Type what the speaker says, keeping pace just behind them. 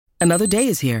Another day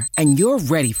is here, and you're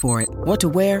ready for it. What to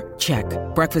wear? Check.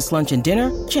 Breakfast, lunch, and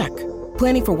dinner? Check.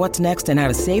 Planning for what's next and how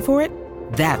to save for it?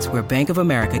 That's where Bank of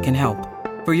America can help.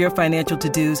 For your financial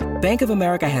to-dos, Bank of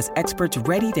America has experts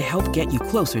ready to help get you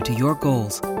closer to your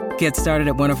goals. Get started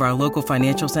at one of our local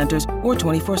financial centers or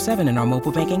 24/7 in our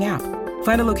mobile banking app.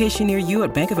 Find a location near you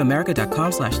at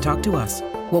bankofamerica.com/talktous.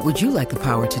 What would you like the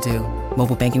power to do?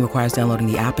 Mobile banking requires downloading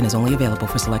the app and is only available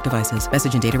for select devices.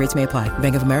 Message and data rates may apply.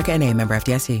 Bank of America N.A., member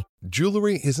FDIC.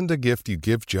 Jewelry isn't a gift you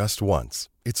give just once.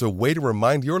 It's a way to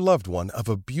remind your loved one of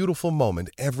a beautiful moment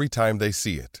every time they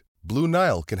see it. Blue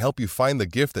Nile can help you find the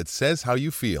gift that says how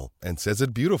you feel and says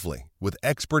it beautifully, with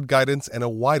expert guidance and a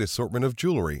wide assortment of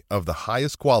jewelry of the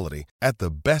highest quality at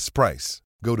the best price.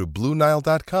 Go to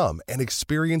BlueNile.com and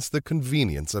experience the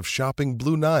convenience of shopping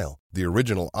Blue Nile, the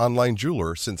original online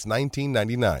jeweler since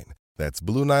 1999. That's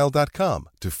BlueNile.com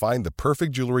to find the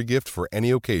perfect jewelry gift for any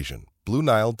occasion.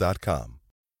 BlueNile.com.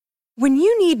 When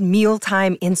you need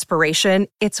mealtime inspiration,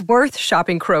 it's worth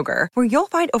shopping Kroger, where you'll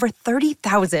find over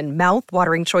 30,000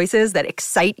 mouth-watering choices that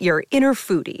excite your inner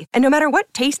foodie. And no matter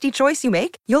what tasty choice you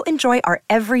make, you'll enjoy our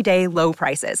everyday low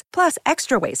prices, plus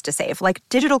extra ways to save, like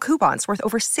digital coupons worth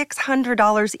over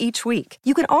 $600 each week.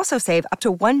 You can also save up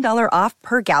to $1 off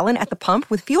per gallon at the pump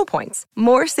with fuel points.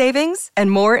 More savings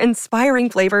and more inspiring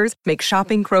flavors make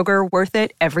shopping Kroger worth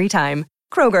it every time.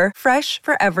 Kroger, fresh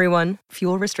for everyone.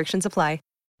 Fuel restrictions apply.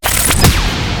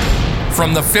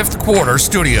 From the Fifth Quarter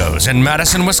Studios in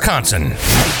Madison, Wisconsin,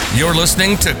 you're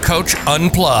listening to Coach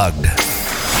Unplugged.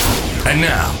 And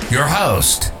now, your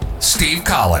host, Steve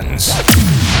Collins.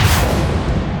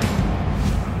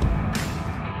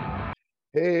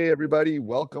 Hey, everybody.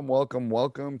 Welcome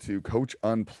to Coach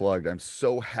Unplugged. I'm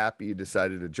so happy you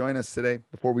decided to join us today.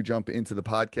 Before we jump into the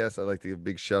podcast, I'd like to give a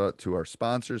big shout out to our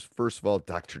sponsors. First of all,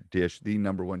 Dr. Dish, the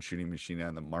 #1 shooting machine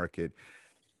on the market.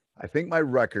 I think my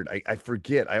record, I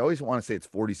forget. I always want to say it's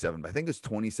 47, but I think it's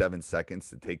 27 seconds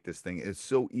to take this thing. It's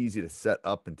so easy to set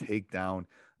up and take down.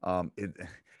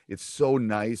 It's so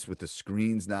nice with the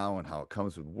screens now and how it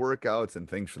comes with workouts and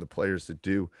things for the players to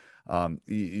do.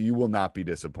 You will not be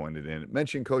disappointed in it.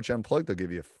 Mention Coach Unplugged, they'll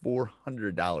give you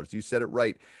 $400. You said it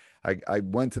right. I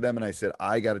went to them and I said,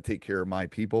 I got to take care of my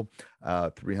people.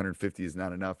 350 is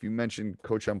not enough. You mentioned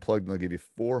Coach Unplugged, and they'll give you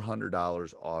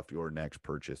 $400 off your next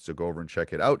purchase. So go over and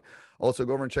check it out. Also,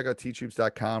 go over and check out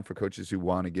teachhoops.com for coaches who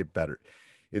want to get better.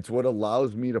 It's what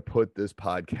allows me to put this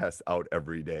podcast out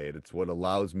every day. It's what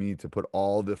allows me to put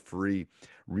all the free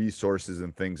resources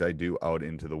and things I do out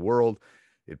into the world.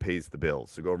 It pays the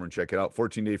bills. So go over and check it out.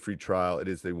 14-day free trial. It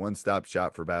is the one-stop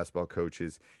shop for basketball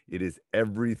coaches. It is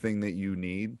everything that you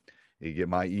need. You get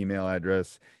my email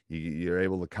address. You're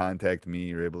able to contact me.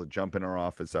 You're able to jump in our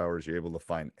office hours. You're able to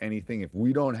find anything. If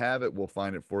we don't have it, we'll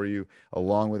find it for you,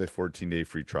 along with a 14-day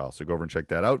free trial. So go over and check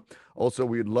that out. Also,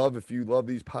 we'd love, if you love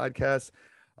these podcasts,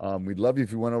 we'd love you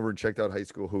if you went over and checked out High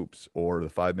School Hoops or the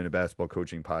 5-Minute Basketball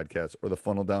Coaching Podcast or the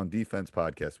Funnel Down Defense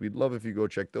Podcast. We'd love if you go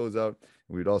check those out.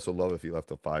 We'd also love if you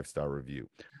left a 5-star review.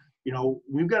 You know,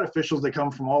 we've got officials that come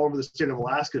from all over the state of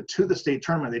Alaska to the state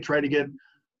tournament. They try to get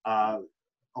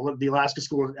the Alaska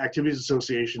School Activities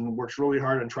Association works really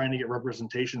hard on trying to get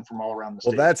representation from all around the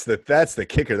state. Well, that's the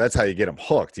kicker. That's how you get them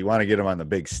hooked. You want to get them on the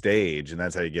big stage, and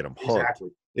that's how you get them hooked. Exactly.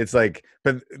 It's like,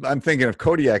 but I'm thinking of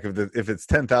Kodiak. If it's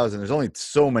 10,000, there's only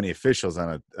so many officials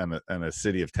on a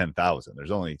city of 10,000.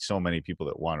 There's only so many people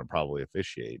that want to probably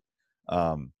officiate.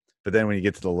 But then when you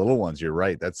get to the little ones, you're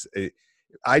right.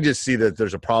 I just see that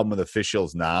there's a problem with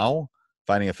officials now.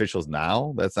 Finding officials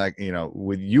now. That's not,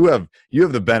 with you have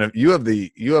the benefit. You have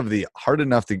the hard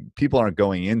enough that people aren't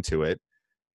going into it.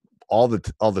 All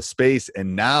the space,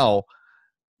 and now,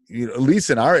 at least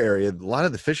in our area, a lot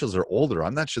of the officials are older.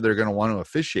 I'm not sure they're going to want to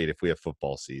officiate if we have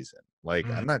football season.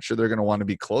 I'm not sure they're going to want to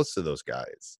be close to those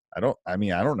guys. I don't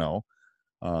know.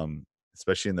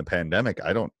 Especially in the pandemic,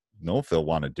 I don't know if they'll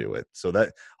want to do it. So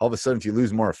that all of a sudden, if you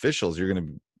lose more officials, you're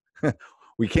going to.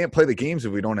 We can't play the games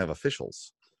if we don't have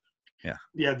officials.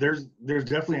 Yeah. There's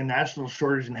definitely a national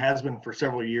shortage, and has been for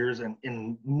several years, and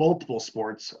in multiple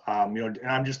sports. And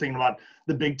I'm just thinking about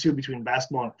the big two between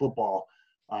basketball and football.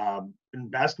 And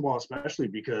basketball especially,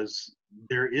 because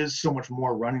there is so much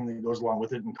more running that goes along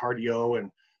with it, and cardio,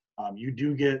 and you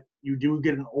do get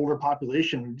an older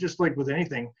population. Just like with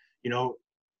anything,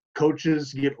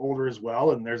 coaches get older as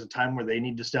well, and there's a time where they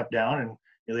need to step down,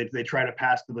 and they try to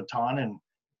pass the baton,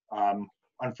 and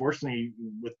unfortunately,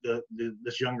 with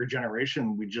this younger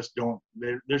generation, we just don't.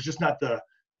 There's just not the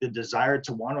desire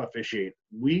to want to officiate.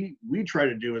 We try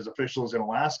to do, as officials in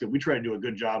Alaska, we try to do a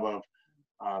good job of.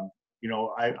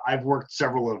 I've worked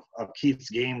several of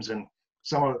Keith's games, and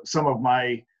some of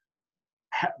my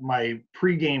my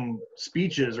pregame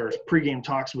speeches or pregame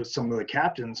talks with some of the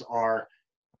captains are,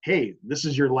 hey, this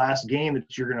is your last game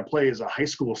that you're going to play as a high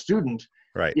school student.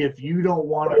 Right. If you don't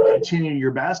want to continue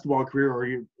your basketball career, or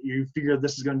you figure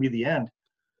this is going to be the end,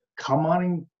 come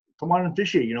on and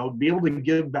officiate. Be able to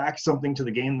give back something to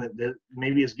the game that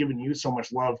maybe has given you so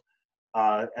much love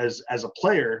as a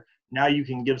player. Now you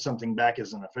can give something back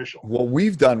as an official. What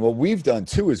we've done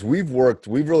too is we've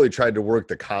really tried to work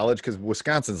the college, because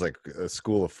Wisconsin's like a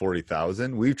school of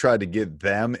 40,000. We've tried to get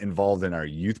them involved in our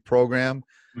youth program,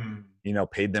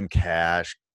 paid them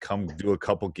cash, come do a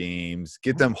couple games,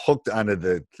 get them hooked onto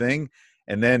the thing.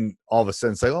 And then all of a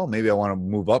sudden it's like, oh, maybe I want to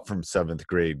move up from 7th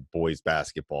grade boys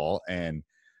basketball. And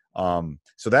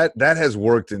so that has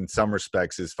worked in some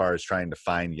respects as far as trying to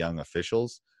find young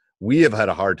officials. We have had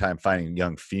a hard time finding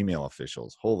young female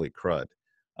officials. Holy crud.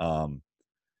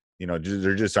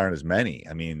 There just aren't as many.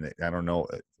 I mean, I don't know.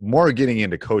 More getting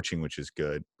into coaching, which is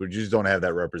good. We just don't have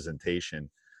that representation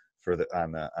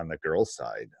on the girls'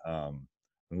 side.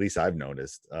 At least I've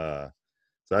noticed. So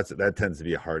that tends to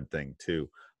be a hard thing too.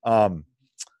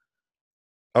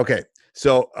 Okay.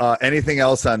 So anything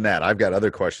else on that? I've got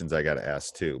other questions I got to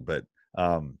ask too, but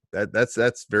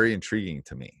that's very intriguing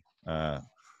to me.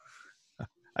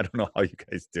 I don't know how you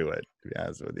guys do it, to be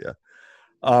honest with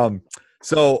you.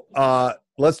 So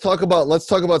let's talk about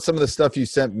some of the stuff you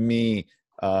sent me,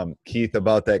 Keith,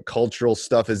 about that cultural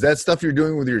stuff. Is that stuff you're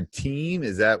doing with your team?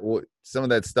 Is that some of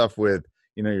that stuff with,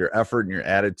 your effort and your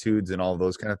attitudes and all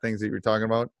those kind of things that you're talking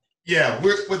about? Yeah,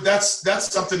 that's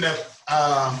something that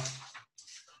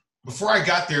before I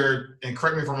got there, and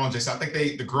correct me if I'm wrong, Jason, I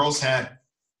think the girls had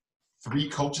 3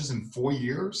 coaches in 4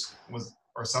 years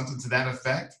or something to that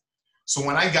effect. So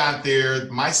when I got there,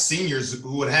 my seniors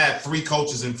who had had 3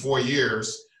 coaches in 4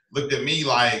 years looked at me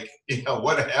like,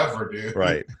 whatever, dude.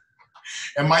 Right.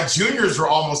 And my juniors were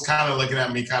almost kind of looking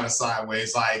at me kind of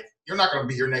sideways, like, you're not going to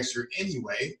be here next year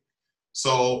anyway.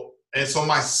 So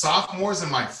my sophomores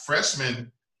and my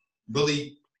freshmen,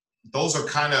 really, those are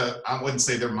kind of, I wouldn't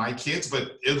say they're my kids,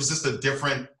 but it was just a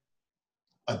different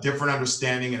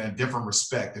understanding and a different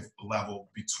respect level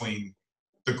between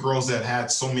the girls that had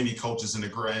so many coaches and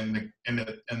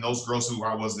those girls who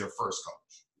I was their first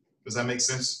coach. Does that make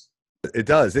sense? It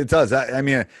does. I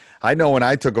mean, I know when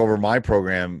I took over my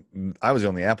program, I was the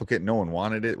only applicant. No one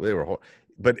wanted it.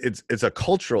 But it's a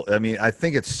cultural. I mean, I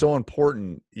think it's so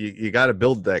important. You got to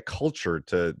build that culture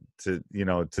to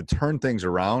turn things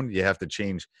around. You have to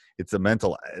change. It's the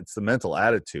mental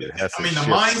attitude. It has to shift.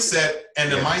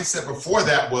 The mindset before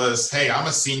that was, hey, I'm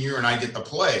a senior and I get to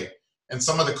play. And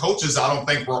some of the coaches, I don't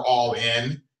think were all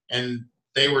in, and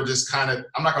they were just kind of,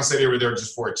 I'm not going to say they were there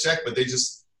just for a check, but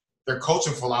their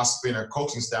coaching philosophy and their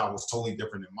coaching style was totally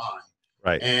different than mine.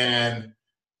 Right. And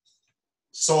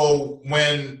so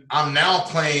when I'm now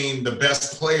playing the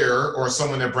best player or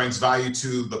someone that brings value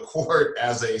to the court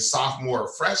as a sophomore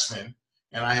or freshman,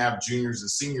 and I have juniors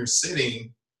and seniors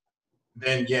sitting,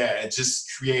 then it just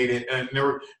created, and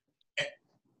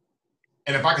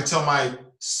if I could tell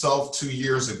myself 2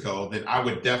 years ago, that I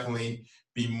would definitely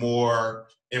be more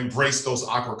embrace those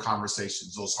awkward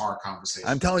conversations, those hard conversations.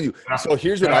 I'm telling you. So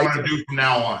here's what I want to do from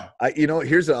now on.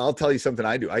 I'll tell you something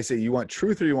I do. I say, you want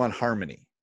truth or you want harmony?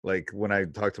 Like when I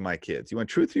talk to my kids, you want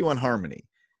truth or you want harmony?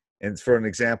 And for an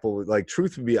example, like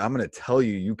truth would be, I'm going to tell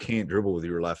you can't dribble with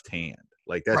your left hand.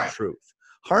 Like that's right. Truth.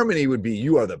 Harmony would be,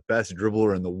 you are the best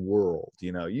dribbler in the world.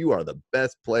 You are the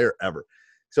best player ever.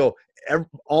 So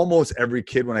almost every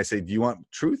kid, when I say, do you want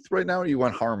truth right now or you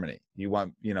want harmony? You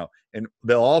want, and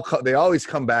they always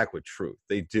come back with truth.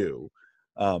 They do.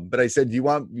 But I said, you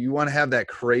want to have that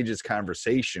courageous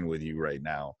conversation with you right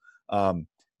now.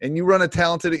 And you run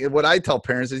what I tell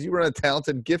parents is you run a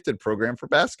talented, gifted program for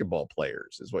basketball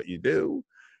players is what you do.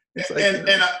 It's like,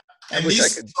 I wish I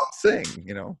could sing,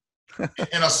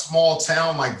 In a small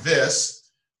town like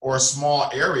this or a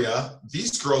small area,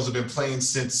 these girls have been playing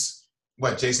since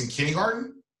Jason,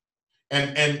 kindergarten?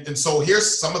 And so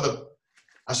here's some of the,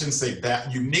 I shouldn't say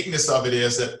that, uniqueness of it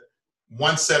is that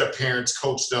one set of parents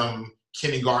coached them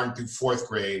kindergarten through 4th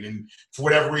grade. And for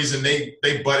whatever reason, they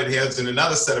butted heads, and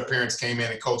another set of parents came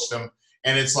in and coached them.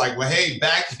 And it's like, well, hey,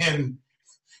 back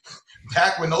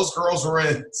when those girls were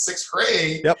in 6th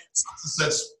grade, yep,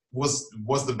 such was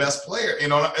the best player.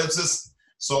 It's just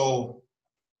so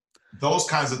those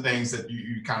kinds of things that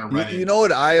you kind of run into. You know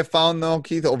what I have found though,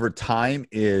 Keith, over time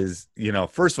is,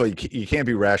 first of all, you can't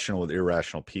be rational with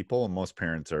irrational people. And most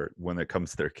parents when it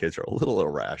comes to their kids, are a little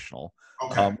irrational.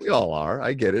 Okay. We all are.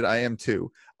 I get it. I am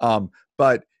too.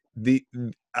 But the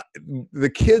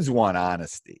kids want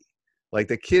honesty. Like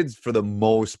the kids, for the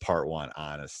most part, want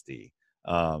honesty.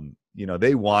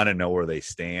 They want to know where they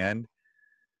stand.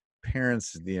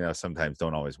 Parents, sometimes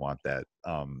don't always want that.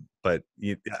 But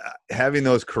having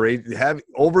those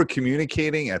over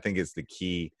communicating, I think is the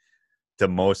key to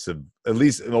most of, at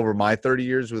least over my 30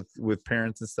 years with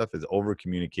parents and stuff, is over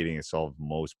communicating has solved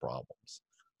most problems.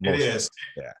 It is.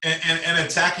 Yeah. And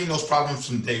attacking those problems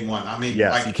from day one. I mean,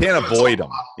 yes, you can't avoid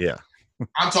them. Yeah.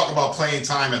 I'm talking about playing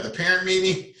time at the parent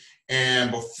meeting,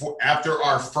 and after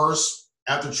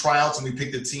tryouts and we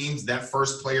pick the teams, that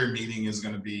first player meeting is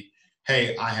going to be,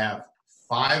 hey, I have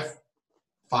five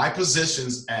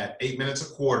positions at 8 minutes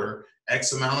a quarter,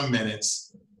 X amount of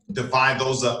minutes, divide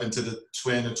those up into the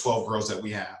 10 to 12 girls that we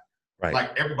have. Right.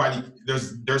 Like everybody,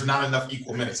 there's not enough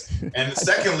equal minutes. And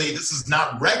secondly, this is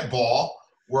not rec ball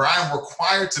where I'm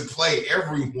required to play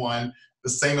everyone the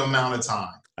same amount of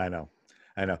time. I know.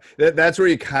 That's where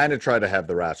you kind of try to have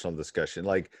the rational discussion.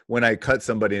 Like when I cut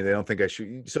somebody and they don't think I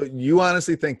should. So you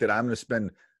honestly think that I'm going to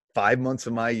spend 5 months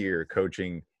of my year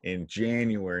coaching in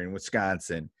January in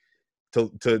Wisconsin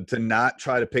to not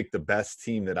try to pick the best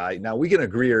team now we can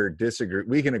agree or disagree.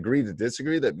 We can agree to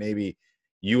disagree that maybe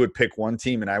you would pick one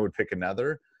team and I would pick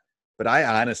another. But I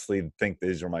honestly think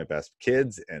these are my best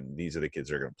kids and these are the kids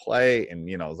that are going to play. And,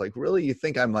 it's like, really, you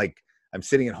think I'm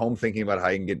sitting at home thinking about how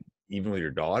you can get even with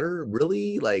your daughter?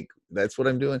 Really? Like, that's what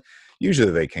I'm doing?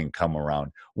 Usually they can come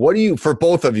around. For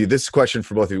both of you, this question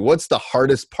for both of you, what's the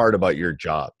hardest part about your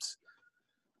jobs?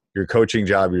 Your coaching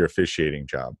job, your officiating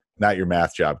job, not your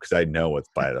math job, because I know what's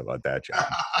bad about that job.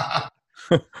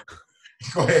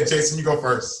 Go ahead, Jason, you go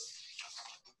first.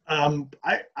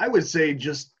 I would say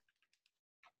just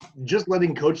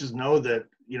letting coaches know that,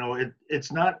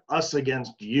 it's not us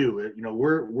against you.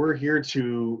 We're here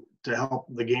to help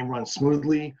the game run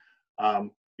smoothly.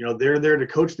 They're there to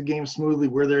coach the game smoothly.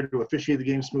 We're there to officiate the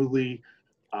game smoothly.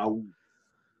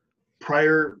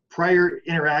 Prior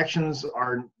interactions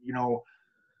are,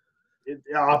 it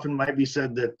often might be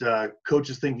said that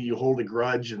coaches think that you hold a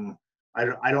grudge, and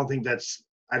I don't think that's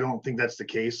the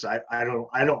case. I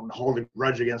don't hold a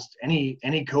grudge against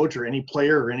any coach or any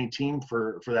player or any team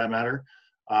for that matter.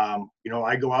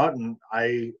 I go out and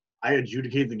I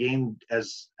adjudicate the game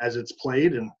as it's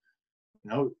played, and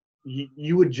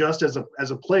you adjust as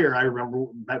a player. I remember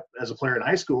as a player in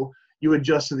high school, you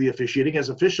adjust to the officiating. As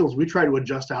officials, we try to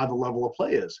adjust to how the level of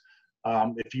play is.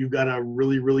 If you've got a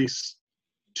really, really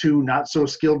two not so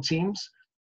skilled teams,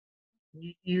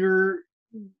 a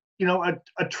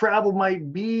travel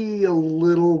might be a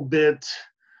little bit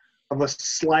of a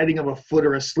sliding of a foot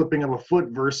or a slipping of a foot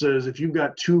versus if you've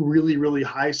got two really, really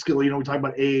high skill, we talk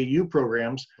about AAU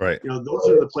programs, right? Those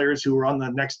are the players who are on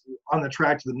the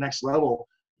track to the next level.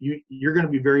 You're going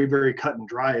to be very, very cut and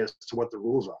dry as to what the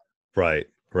rules are. Right.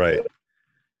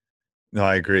 No,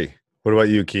 I agree. What about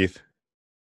you, Keith?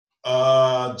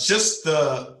 Just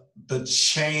the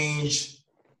change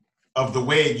of the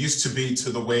way it used to be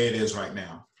to the way it is right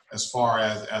now, as far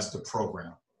as the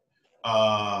program.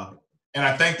 And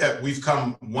I think that we've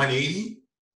come 180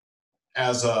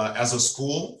 as a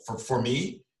school for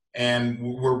me, and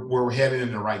we're headed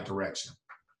in the right direction.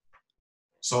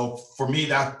 So for me,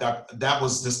 that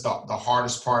was just the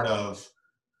hardest part of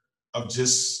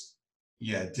just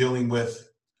dealing with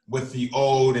the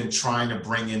old and trying to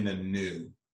bring in the new.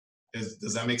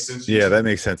 Does that make sense? Yeah, that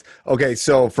makes sense. Okay,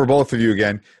 so for both of you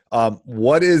again,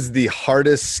 what is the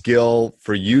hardest skill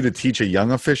for you to teach a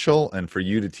young official and for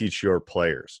you to teach your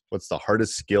players? What's the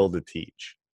hardest skill to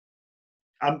teach?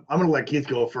 I'm going to let Keith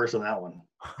go first on that one.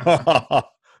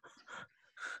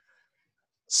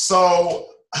 So,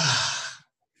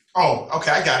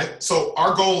 okay, I got it. So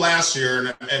our goal last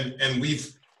year, and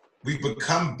we've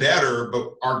become better,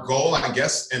 but our goal, I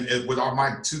guess, and with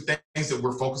my two things that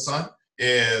we're focused on,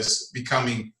 is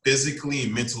becoming physically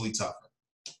and mentally tougher.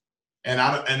 And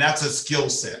that's a skill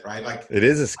set, right? Like, it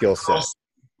is a skill set.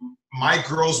 My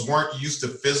girls weren't used to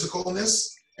physicalness,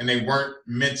 and they weren't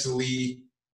mentally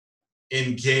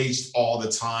engaged all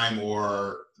the time,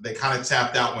 or they kind of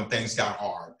tapped out when things got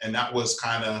hard. And that was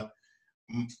kind of,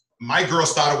 my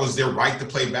girls thought it was their right to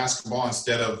play basketball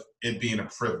instead of it being a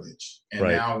privilege. And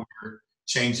right. Now we're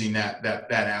changing that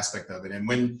aspect of it. And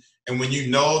when you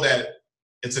know that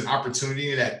it's an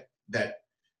opportunity that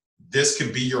this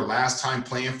could be your last time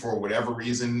playing for whatever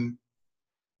reason,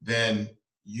 then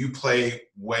you play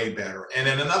way better. And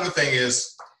then another thing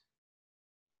is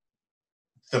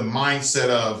the mindset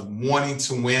of wanting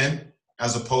to win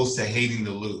as opposed to hating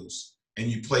to lose. And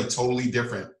you play totally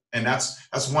different. And that's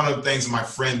one of the things my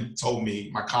friend told me,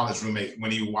 my college roommate,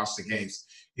 when he watched the games.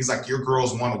 He's like, your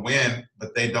girls want to win,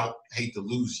 but they don't hate to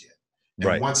lose yet. And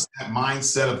right. Once that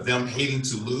mindset of them hating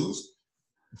to lose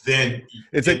then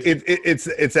it's like it's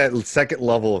that second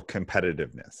level of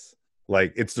competitiveness.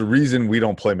 Like, it's the reason we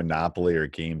don't play Monopoly or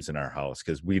games in our house,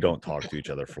 because we don't talk to each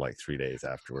other for like 3 days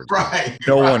afterwards. Right.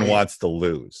 No one wants to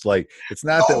lose. Like, it's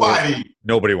not Nobody. that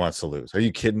nobody wants to lose. Are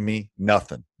you kidding me?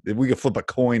 Nothing. We could flip a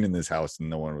coin in this house and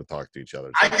no one would talk to each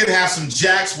other. I could have some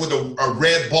jacks with a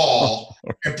red ball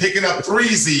and picking up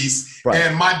threesies, Right.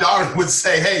 and my daughter would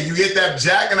say, "Hey, you hit that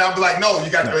jack," and I'd be like, "No,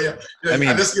 you got to." I mean,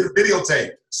 I just get a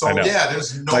videotape. So yeah,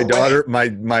 there's no my daughter,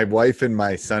 way. my wife and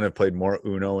my son have played more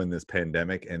Uno in this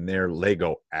pandemic, and they're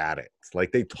Lego addicts.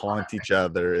 Like, they taunt each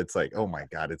other. It's like, oh my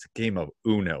God, it's a game of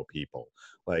Uno, people.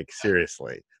 Like,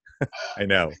 seriously. I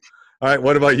know. All right,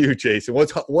 what about you, Jason?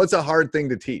 What's a hard thing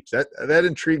to teach? That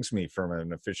intrigues me from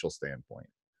an official standpoint.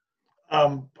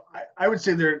 I would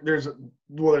say there's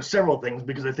several things,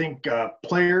 because I think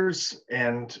players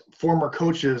and former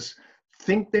coaches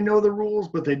think they know the rules,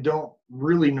 but they don't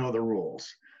really know the rules.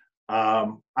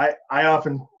 I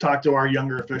often talk to our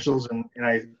younger officials, and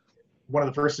one of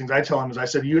the first things I tell them is, I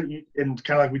said, you and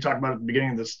kind of like we talked about at the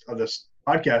beginning of this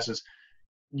podcast, is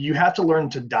you have to learn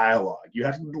to dialogue. You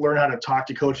have to learn how to talk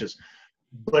to coaches,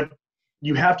 but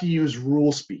you have to use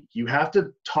rule speak. You have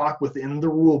to talk within the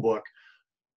rule book.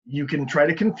 You can try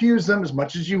to confuse them as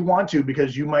much as you want to,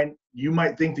 because you might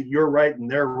think that you're right and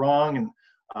they're wrong,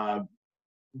 and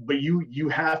but you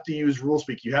have to use rule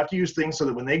speak. You have to use things so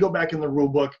that when they go back in the rule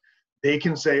book, they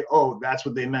can say, "Oh, that's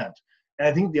what they meant." And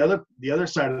I think the other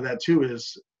side of that too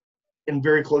is, and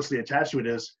very closely attached to it,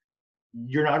 is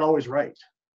you're not always right.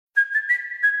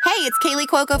 Hey, it's Kaylee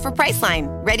Cuoco for Priceline.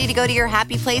 Ready to go to your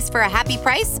happy place for a happy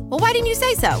price? Well, why didn't you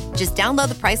say so? Just download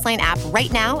the Priceline app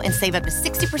right now and save up to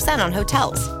 60% on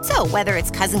hotels. So whether it's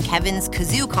Cousin Kevin's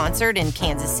Kazoo Concert in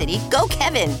Kansas City, go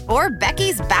Kevin, or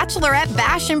Becky's Bachelorette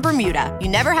Bash in Bermuda, you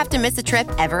never have to miss a trip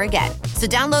ever again. So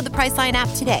download the Priceline app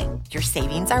today. Your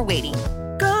savings are waiting.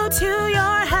 Go to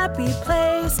your happy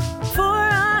place for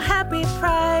a happy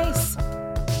price.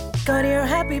 Go to your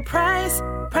happy price,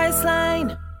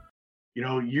 Priceline. You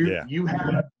know, you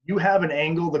have an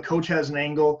angle. The coach has an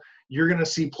angle. You're going to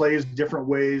see plays different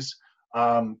ways.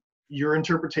 Your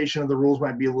interpretation of the rules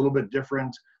might be a little bit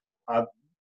different,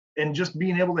 and just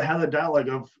being able to have the dialogue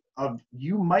of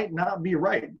you might not be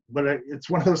right, but it's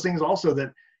one of those things also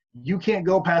that you can't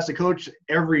go past a coach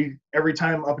every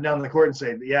time up and down the court and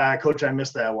say, "Yeah, coach, I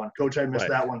missed that one. Coach, I missed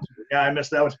that one. Yeah, I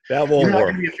missed that one." That won't You're not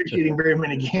work. going to be officiating very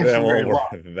many games. That very won't long.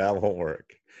 work. That won't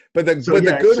work. But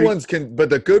the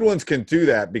good ones can do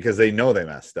that because they know they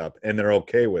messed up and they're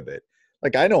okay with it.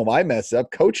 Like, I know I mess up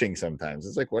coaching sometimes.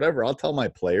 It's like, whatever. I'll tell my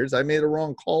players I made a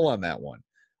wrong call on that one.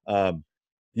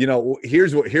 You know,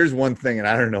 here's one thing, and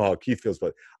I don't know how Keith feels,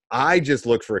 but I just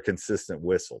look for a consistent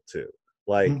whistle too.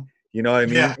 Like, you know what I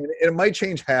mean? Yeah. And it might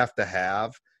change half to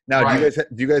half. Now, Right. do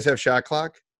you guys have shot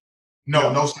clock? No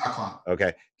shot clock.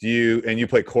 Okay. You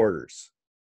play quarters?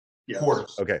 Yes.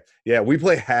 Quarters. Okay. Yeah, we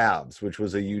play halves, which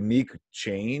was a unique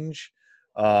change,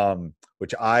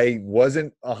 which I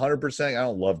wasn't 100%. I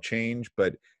don't love change,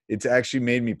 but it's actually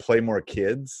made me play more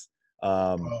kids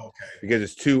because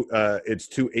it's two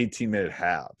 18-minute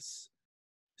halves.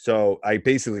 So I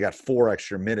basically got 4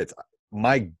 extra minutes.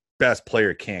 My best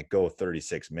player can't go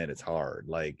 36 minutes hard.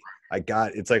 Like,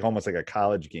 it's like almost like a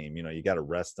college game. You know, you got to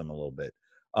rest them a little bit.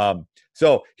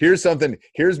 So here's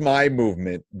my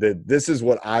movement. This is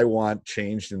what I want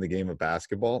changed in the game of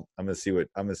basketball. I'm gonna see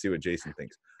what Jason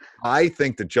thinks. I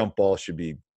think the jump ball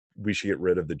we should get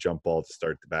rid of the jump ball to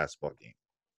start the basketball game.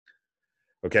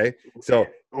 Okay. So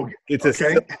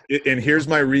and here's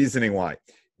my reasoning why.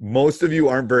 Most of you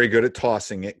aren't very good at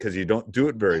tossing it because you don't do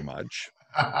it very much.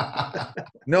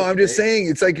 No, I'm just saying,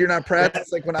 it's like you're not practicing.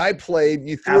 Like when I played,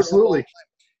 you threw Absolutely. it.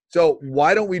 So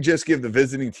why don't we just give the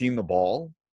visiting team the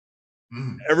ball?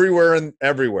 Everywhere.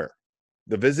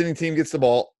 The visiting team gets the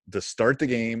ball to start the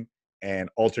game and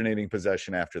alternating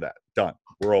possession after that. Done.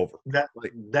 We're over. That's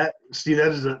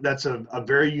a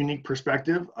very unique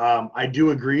perspective. I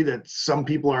do agree that some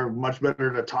people are much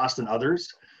better to toss than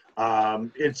others.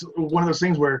 It's one of those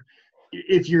things where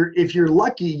if you're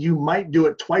lucky, you might do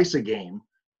it twice a game,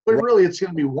 but really it's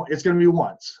going to be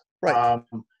once. Right.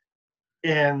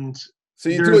 And so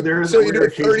you do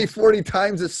it 30, 40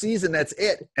 times a season. That's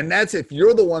it. And that's if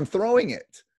you're the one throwing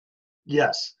it.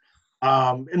 Yes.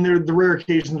 And there are the rare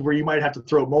occasions where you might have to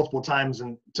throw it multiple times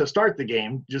to start the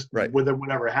game, just with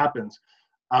whatever happens.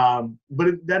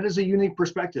 But that is a unique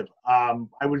perspective.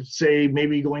 I would say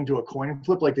maybe going to a coin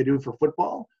flip like they do for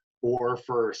football or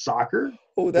for soccer.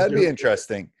 Oh, that'd be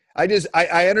interesting. I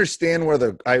understand where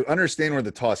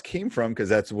the toss came from because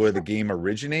that's where the game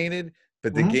originated.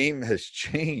 But the game has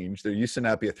changed. There used to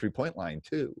not be a 3-point line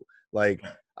too. Like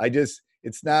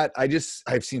it's not.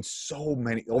 I've seen so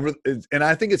many and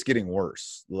I think it's getting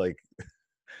worse. Like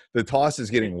the toss is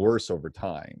getting worse over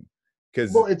time.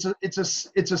 Well, it's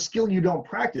a skill you don't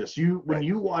practice. When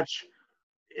you watch,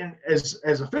 as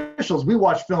officials, we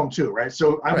watch film too, right?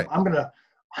 So I'm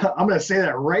gonna say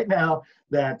that right now,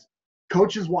 that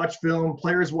coaches watch film,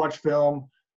 players watch film,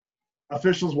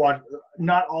 officials watch.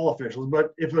 Not all officials,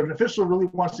 but if an official really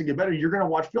wants to get better, you're gonna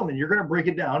watch film and you're gonna break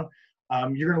it down.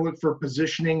 You're gonna look for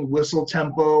positioning, whistle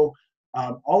tempo,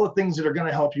 all the things that are going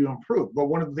to help you improve. But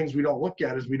one of the things we don't look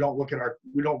at is we don't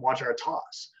watch our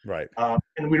toss. Right.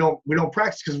 And we don't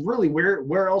practice, because really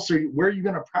where else are you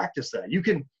going to practice that? You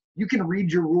can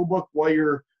read your rule book while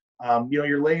you're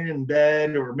laying in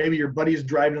bed, or maybe your buddy's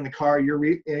driving in the car. You're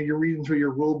reading through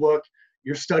your rule book.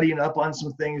 You're studying up on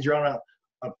some things. You're on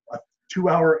a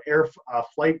 2-hour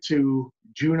flight to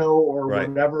Juneau or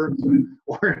whatever,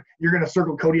 or you're going to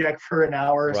circle Kodiak for an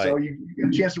hour. So you get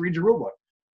a chance to read your rule book.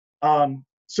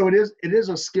 So it is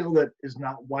a skill that is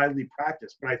not widely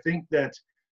practiced, but I think that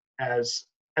as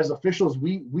officials,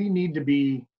 we need to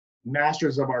be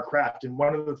masters of our craft. And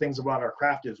one of the things about our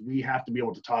craft is we have to be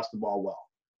able to toss the ball well.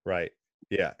 Right.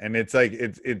 Yeah. And it's like,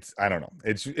 it's, I don't know.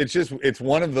 It's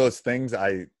one of those things.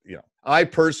 I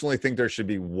personally think there should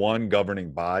be one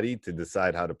governing body to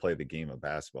decide how to play the game of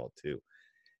basketball too.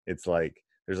 It's like,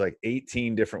 there's like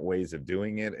 18 different ways of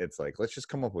doing it. It's like, let's just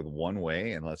come up with one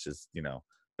way and let's just,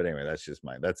 but anyway, that's just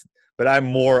but I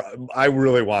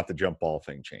really want the jump ball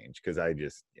thing changed, because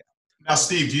Now,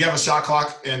 Steve, do you have a shot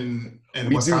clock in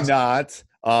we Wisconsin? Do not.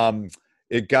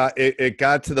 It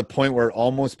got to the point where it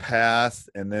almost passed,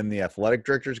 and then the athletic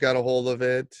directors got a hold of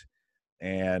it,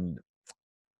 and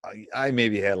I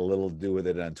maybe had a little to do with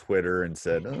it on Twitter and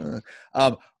said,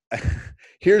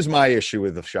 here's my issue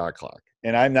with the shot clock.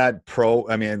 And I'm not pro.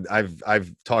 I mean,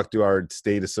 I've talked to our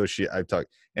state associate.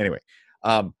 Anyway.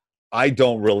 I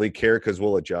don't really care, because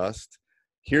we'll adjust.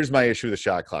 Here's my issue with the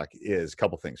shot clock is a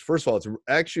couple things. First of all, it's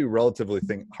actually a relatively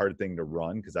hard thing to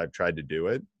run, because I've tried to do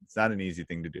it. It's not an easy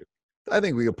thing to do. I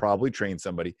think we could probably train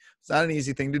somebody. It's not an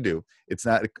easy thing to do. It's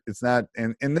not,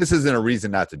 and this isn't a reason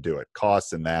not to do it.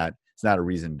 Costs and that, it's not a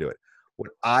reason to do it. What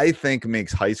I think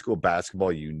makes high school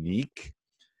basketball unique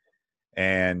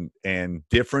and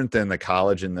different than the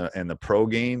college and the pro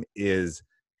game is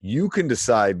you can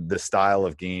decide the style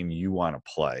of game you want to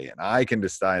play, and I can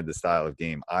decide the style of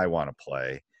game I want to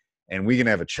play, and we can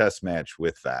have a chess match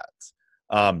with that.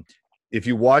 If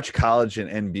you watch college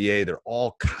and NBA, they're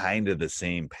all kind of the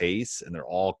same pace, and they're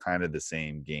all kind of the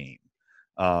same game.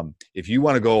 If you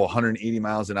want to go 180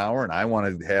 miles an hour and I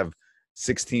want to have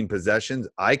 16 possessions,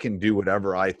 I can do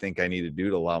whatever I think I need to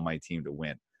do to allow my team to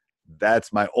win.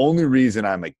 That's my only reason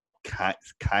I'm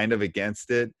kind of against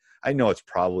it. I know it's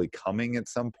probably coming at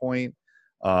some point.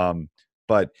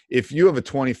 But if you have a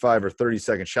 25 or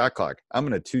 30-second shot clock, I'm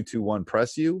going to 2-2-1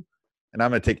 press you, and I'm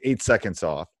going to take 8 seconds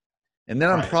off. And then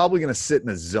I'm probably going to sit in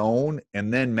a zone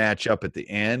and then match up at the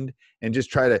end and just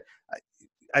try to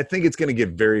 – I think it's going to get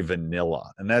very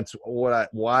vanilla. And that's why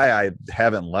I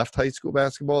haven't left high school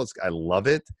basketball. I love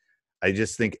it. I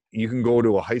just think you can go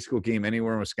to a high school game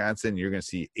anywhere in Wisconsin, and you're going to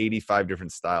see 85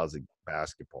 different styles of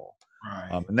basketball.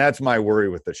 Right. And that's my worry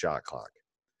with the shot clock.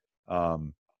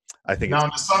 I think now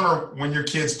in the summer when your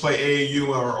kids play AAU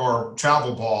or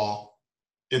travel ball,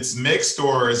 it's mixed,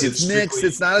 or is it's mixed?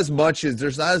 It's not as much as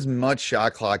there's not as much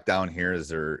shot clock down here as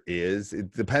there is.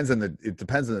 It depends on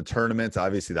the tournaments.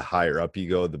 Obviously, the higher up you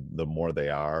go, the more they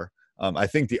are. I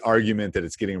think the argument that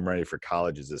it's getting them ready for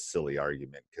college is a silly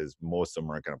argument, because most of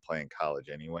them aren't going to play in college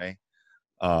anyway.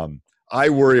 I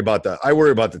worry about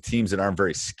the teams that aren't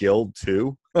very skilled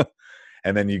too.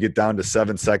 And then you get down to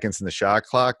 7 seconds in the shot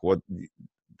clock.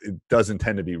 It doesn't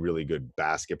tend to be really good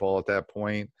basketball at that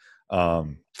point.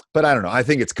 But I don't know. I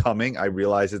think it's coming. I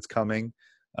realize it's coming.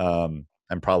 I'm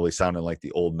probably sounding like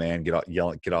the old man, get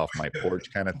off my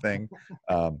porch kind of thing.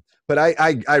 But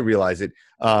I realize it.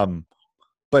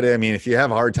 But I mean, if you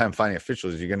have a hard time finding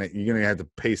officials, you're gonna have to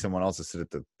pay someone else to sit at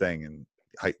the thing.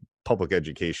 And public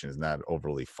education is not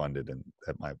overly funded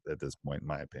at this point, in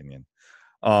my opinion.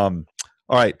 All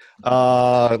right.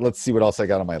 Let's see what else I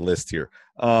got on my list here.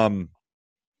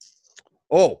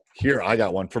 Here, I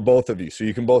got one for both of you. So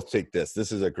you can both take this.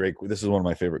 This is one of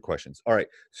my favorite questions. All right.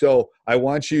 So I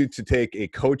want you to take a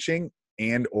coaching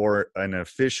and or an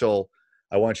official.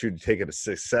 I want you to take a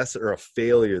success or a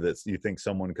failure that you think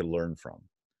someone could learn from.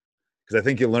 Because I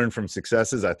think you learn from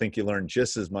successes. I think you learn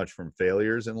just as much from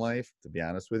failures in life, to be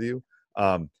honest with you.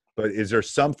 But is there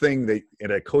something that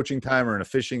at a coaching time or an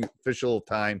official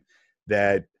time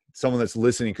that someone that's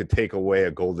listening could take away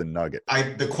a golden nugget?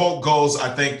 The quote goes,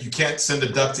 I think you can't send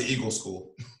a duck to Eagle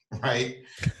school. right?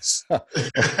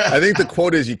 I think the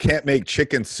quote is, you can't make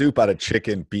chicken soup out of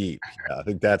chicken beef. Yeah, I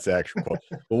think that's the actual quote.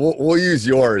 But we'll use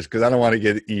yours because I don't want to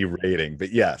get E rating,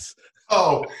 but yes.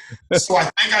 Oh, so I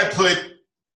think I put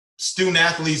student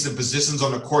athletes in positions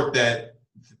on the court that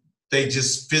they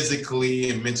just physically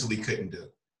and mentally couldn't do.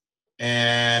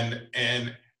 And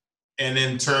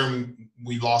in turn,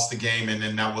 we lost the game, and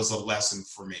then that was a lesson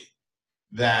for me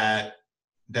that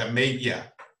there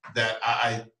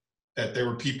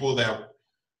were people that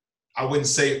I wouldn't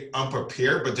say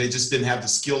unprepared, but they just didn't have the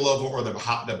skill level or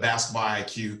the basketball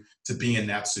IQ to be in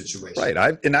that situation. Right.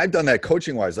 I've done that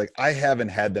coaching wise. Like, I haven't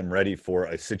had them ready for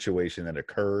a situation that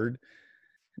occurred.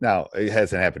 Now, it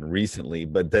hasn't happened recently,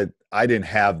 but that I didn't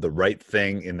have the right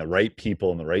thing in the right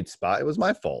people in the right spot. It was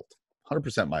my fault.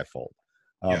 100% my fault.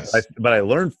 Yes. But I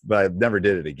learned, but I never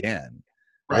did it again.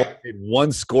 Right.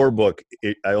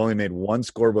 I only made one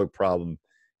scorebook problem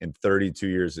in 32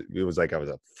 years. It was like I was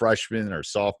a freshman or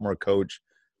sophomore coach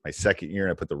my second year,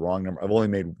 and I put the wrong number. I've only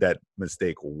made that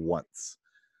mistake once.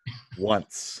 I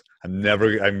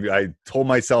told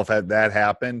myself, had that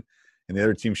happen and the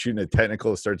other team shooting a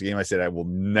technical to start the game, I said, I will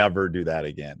never do that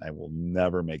again. I will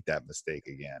never make that mistake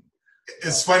again.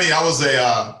 It's funny. I was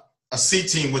a C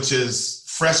team, which is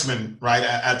freshman, right,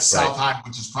 at South High,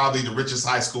 which is probably the richest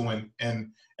high school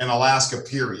in Alaska,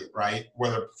 period, right,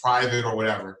 whether private or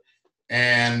whatever.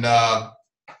 And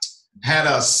had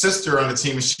a sister on the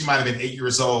team, and she might have been 8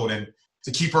 years old. And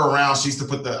to keep her around, I used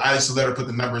to let her put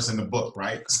the numbers in the book,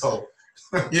 right? So,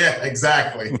 yeah,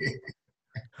 exactly.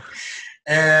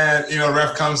 And,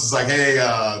 ref comes, is like, hey,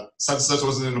 such and such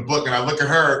wasn't in the book. And I look at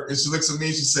her, and she looks at me,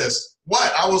 and she says,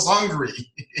 what? I was hungry,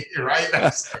 right?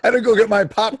 I had to go get my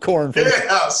popcorn. She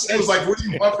was like, what do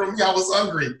you want from me? I was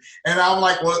hungry. And I'm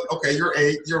like, well, okay, you're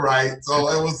 8. You're right.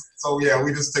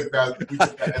 We just took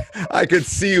that. I could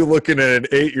see you looking at an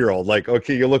 8-year-old. Like,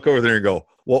 okay, you look over there and go,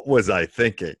 what was I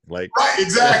thinking? Like, right,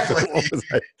 exactly. What was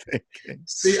I thinking?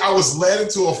 See, I was led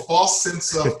into a false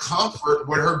sense of comfort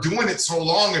with her doing it so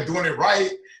long and doing it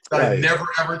right that I never,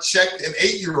 ever checked an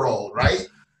 8-year-old, right?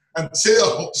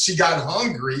 Until she got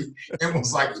hungry and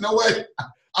was like, you know what?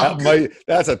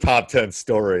 That's a top 10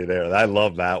 story there. I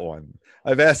love that one.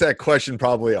 I've asked that question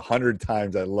probably 100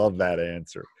 times. I love that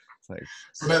answer. It's like,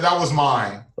 so that was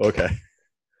mine. Okay.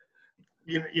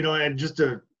 And just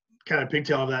to kind of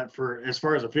pigtail that, for as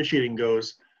far as officiating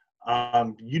goes,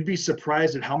 you'd be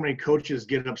surprised at how many coaches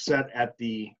get upset at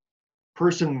the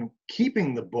person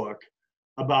keeping the book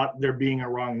about there being a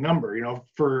wrong number.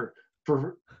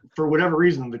 For whatever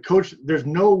reason, the coach, there's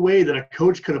no way that a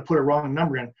coach could have put a wrong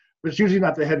number in, but it's usually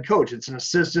not the head coach. It's an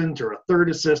assistant or a third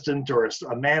assistant or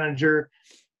a manager.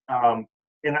 And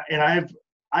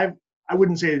I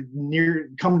wouldn't say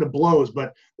come to blows,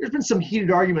 but there's been some heated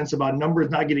arguments about numbers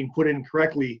not getting put in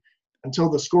correctly until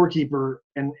the scorekeeper.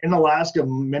 And in Alaska,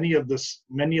 many of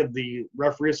the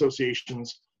referee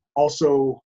associations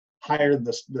also hire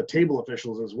the table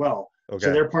officials as well. Okay.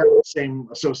 So they're part of the same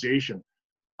association.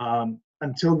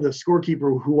 Until the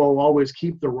scorekeeper, who will always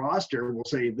keep the roster, will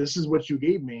say, "This is what you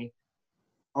gave me."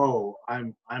 Oh,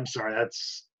 I'm sorry.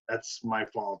 That's my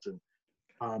fault.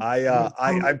 And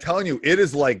I'm telling you, it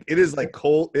is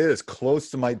cold. It is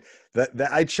close to my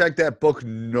that I checked that book,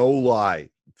 no lie,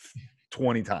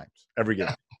 20 times every game.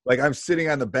 Like, I'm sitting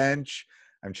on the bench,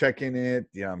 I'm checking it.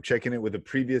 I'm checking it with the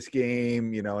previous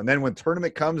game. And then when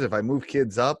tournament comes, if I move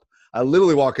kids up, I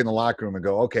literally walk in the locker room and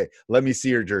go, okay, let me see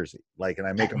your jersey. Like, and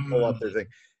I make them pull up their thing.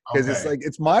 Because it's like,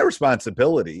 it's my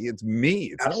responsibility. It's me.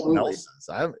 It's Absolutely. No one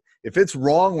else's. If it's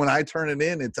wrong when I turn it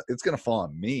in, it's going to fall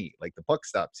on me. Like, the buck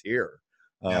stops here.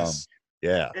 Yes.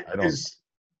 Yeah.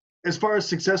 As far as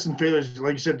success and failures,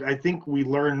 like you said, I think we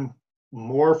learn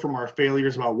more from our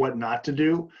failures about what not to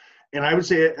do. And I would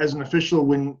say, as an official,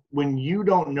 when you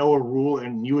don't know a rule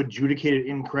and you adjudicate it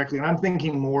incorrectly, and I'm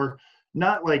thinking more,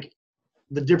 not like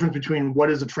the difference between what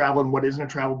is a travel and what isn't a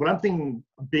travel, but I'm thinking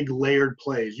big layered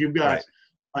plays. You've got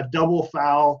a double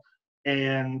foul,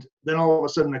 and then all of a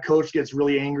sudden the coach gets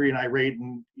really angry and irate,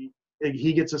 and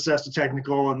he gets assessed a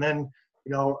technical, and then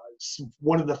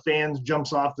one of the fans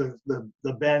jumps off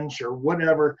the bench or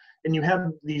whatever, and you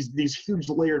have these huge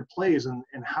layered plays, and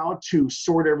how to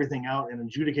sort everything out and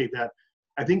adjudicate that.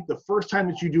 I think the first time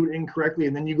that you do it incorrectly,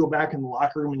 and then you go back in the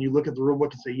locker room and you look at the rule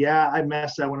book and say, yeah, I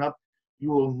messed that one up, you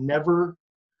will never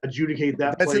adjudicate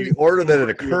that. That's in the order that it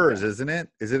occurs, isn't it?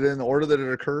 Is it in the order that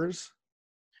it occurs?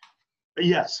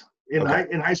 Yes. In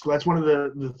high school, that's one of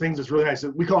the things that's really nice.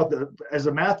 We call it, as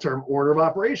a math term, order of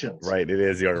operations. Right. It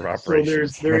is the order of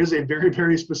operations. So there is a very,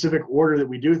 very specific order that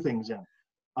we do things in.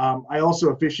 I also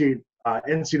officiate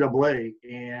NCAA,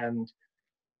 and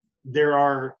there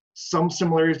are some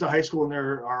similarities to high school, and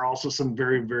there are also some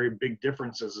very, very big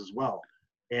differences as well.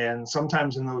 And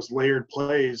sometimes in those layered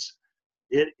plays,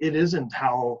 it isn't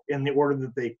how in the order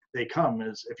that they come.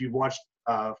 Is if you've watched,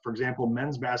 for example,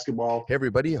 men's basketball. Hey,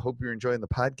 everybody. I hope you're enjoying the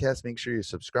podcast. Make sure you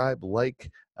subscribe, like.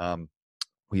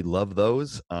 We love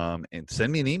those. And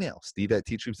send me an email,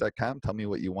 steve@teachhoops.com. Tell me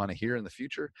what you want to hear in the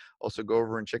future. Also, go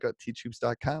over and check out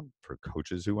teachhoops.com for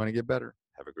coaches who want to get better.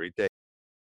 Have a great day.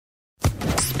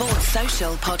 Sports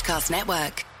Social Podcast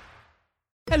Network.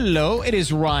 Hello, it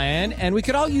is Ryan, and we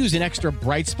could all use an extra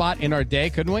bright spot in our day,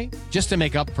 couldn't we? Just to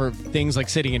make up for things like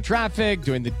sitting in traffic,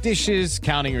 doing the dishes,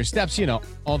 counting your steps,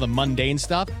 all the mundane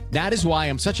stuff. That is why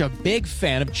I'm such a big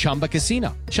fan of Chumba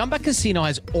Casino. Chumba Casino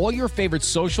has all your favorite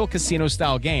social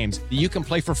casino-style games that you can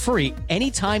play for free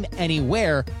anytime,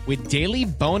 anywhere with daily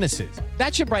bonuses.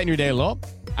 That should brighten your day a little.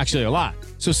 Actually, a lot.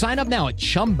 So sign up now at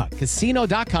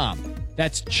ChumbaCasino.com.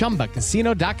 That's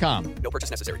ChumbaCasino.com. No purchase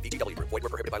necessary. VGW Group. Void where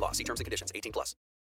prohibited by law. See terms and conditions. 18+.